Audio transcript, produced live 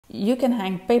You can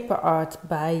hang paper art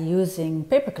by using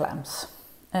paper clamps.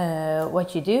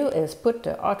 What you do is put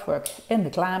the artwork in the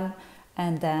clamp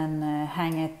and then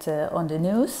hang it on the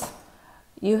noose.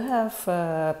 You have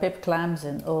paper clamps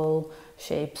in all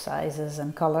shapes, sizes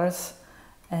and colors,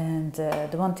 and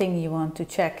the one thing you want to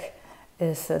check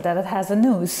is that it has a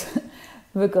noose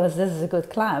because this is a good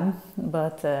clamp,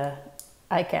 but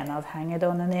I cannot hang it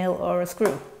on a nail or a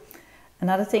screw.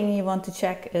 Another thing you want to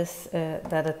check is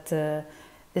that it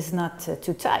is not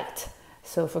too tight.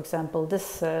 So for example,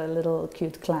 this little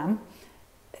cute clamp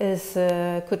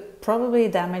could probably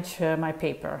damage my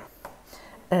paper.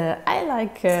 I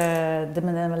like the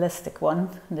minimalistic one,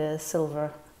 the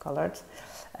silver colored,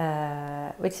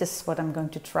 which is what I'm going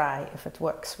to try if it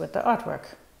works with the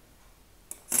artwork.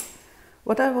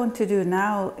 What I want to do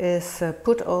now is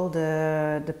put all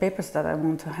the papers that I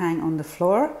want to hang on the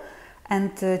floor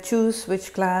and choose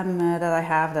which clamp that I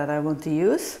have that I want to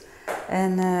use.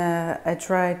 And I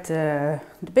tried the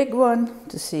big one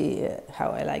to see how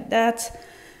I like that,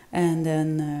 and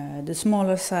then the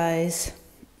smaller size.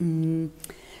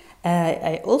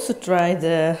 I also tried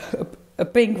a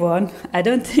pink one. I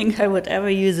don't think I would ever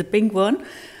use a pink one,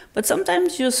 but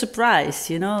sometimes you're surprised,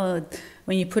 you know,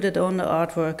 when you put it on the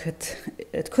artwork,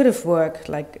 it could have worked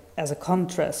like as a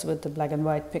contrast with the black and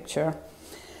white picture.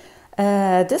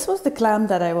 This was the clamp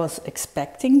that I was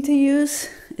expecting to use.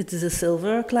 It is a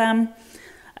silver clamp.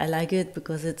 I like it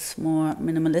because it's more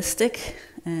minimalistic,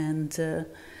 and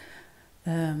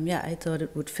yeah, I thought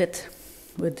it would fit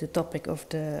with the topic of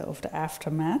the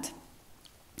aftermath.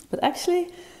 But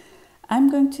actually, I'm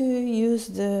going to use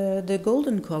the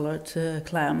golden colored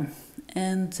clamp.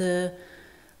 And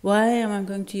why am I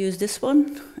going to use this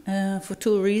one? For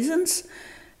two reasons.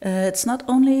 It's not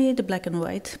only the black and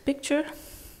white picture.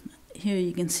 Here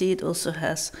you can see it also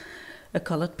has a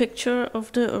colored picture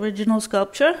of the original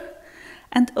sculpture.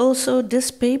 And also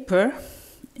this paper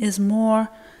is more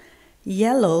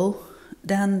yellow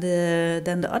than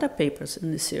the other papers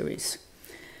in the series.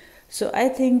 So I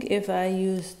think if I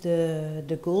use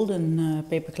the golden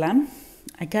paper clamp,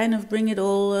 I kind of bring it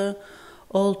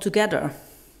all together.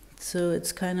 So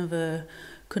it's kind of a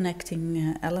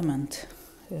connecting element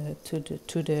to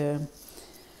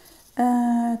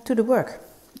the work.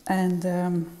 And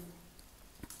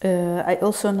I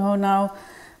also know now,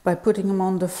 by putting them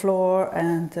on the floor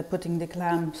and putting the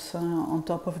clamps on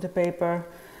top of the paper,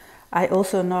 I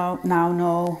also now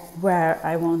know where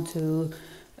I want to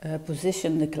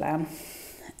position the clamp.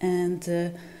 And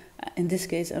in this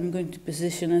case, I'm going to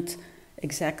position it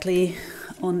exactly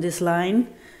on this line,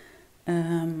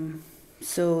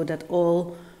 so that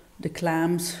all the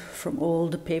clamps from all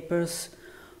the papers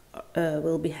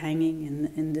will be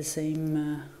hanging in the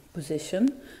same position,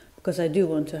 because I do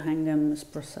want to hang them as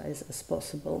precise as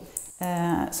possible.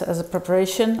 So as a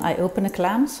preparation, I open a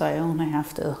clamp, so I only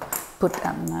have to put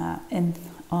them in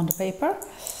on the paper.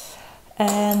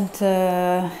 And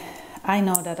I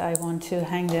know that I want to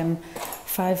hang them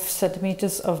 5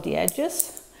 centimeters off the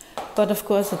edges, but of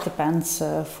course it depends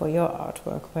for your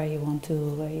artwork where you want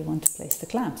to place the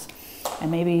clamps.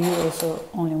 And maybe you also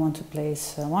only want to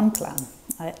place one clamp.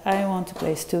 I want to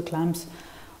place 2 clamps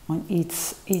on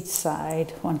each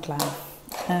side, one clamp.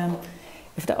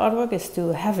 If the artwork is too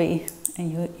heavy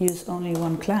and you use only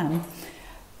one clamp,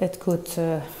 it could,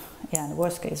 yeah, in the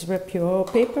worst case, rip your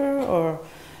paper or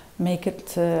make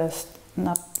it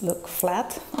not look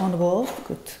flat on the wall.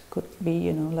 Could be,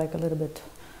 you know, like a little bit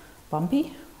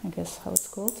bumpy, I guess how it's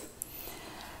called.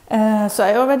 So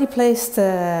I already placed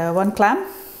one clamp.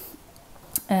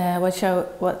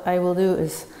 What I will do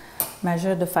is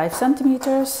measure the 5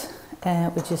 centimeters,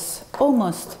 which is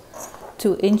almost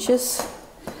 2 inches.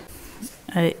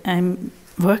 I'm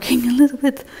working a little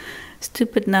bit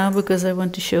stupid now because I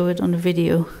want to show it on the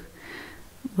video.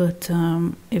 But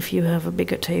if you have a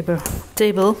bigger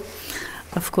table,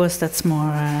 of course that's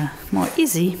more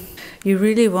easy. You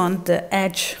really want the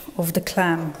edge of the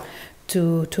clamp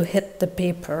to hit the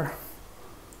paper.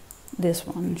 This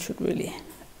one should really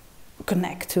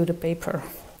connect to the paper.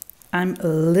 I'm a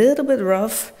little bit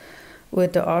rough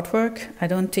with the artwork. I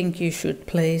don't think you should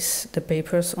place the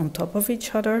papers on top of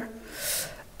each other.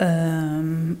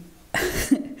 And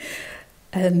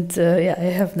yeah,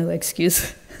 I have no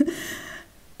excuse.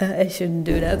 I shouldn't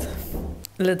do that.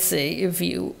 Let's say if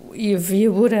you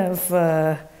would have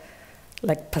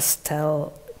like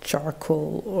pastel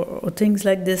charcoal or things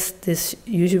like this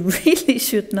you really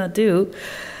should not do,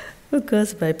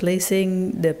 because by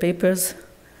placing the papers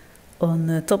on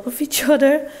the top of each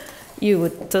other, you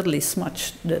would totally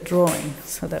smudge the drawing.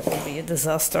 So that would be a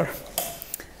disaster.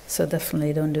 So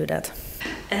definitely don't do that.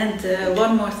 And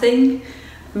one more thing,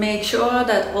 Make sure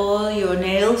that all your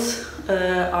nails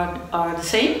are the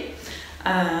same,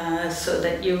 so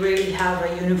that you really have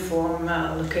a uniform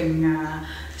looking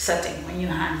setting when you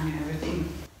hang everything.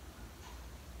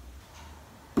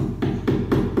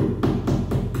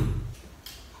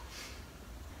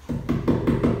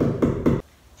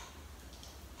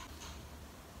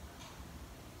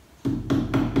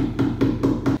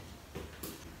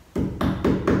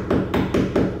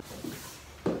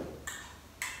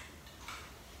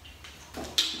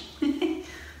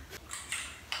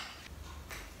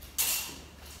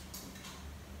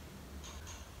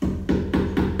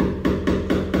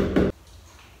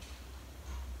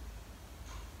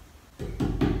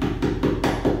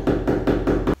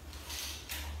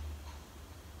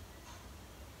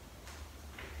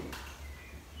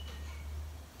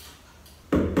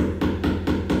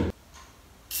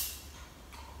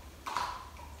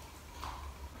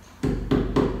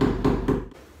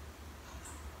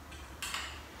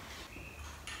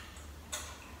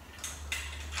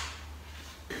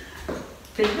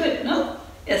 Feel good, no?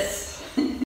 Yes.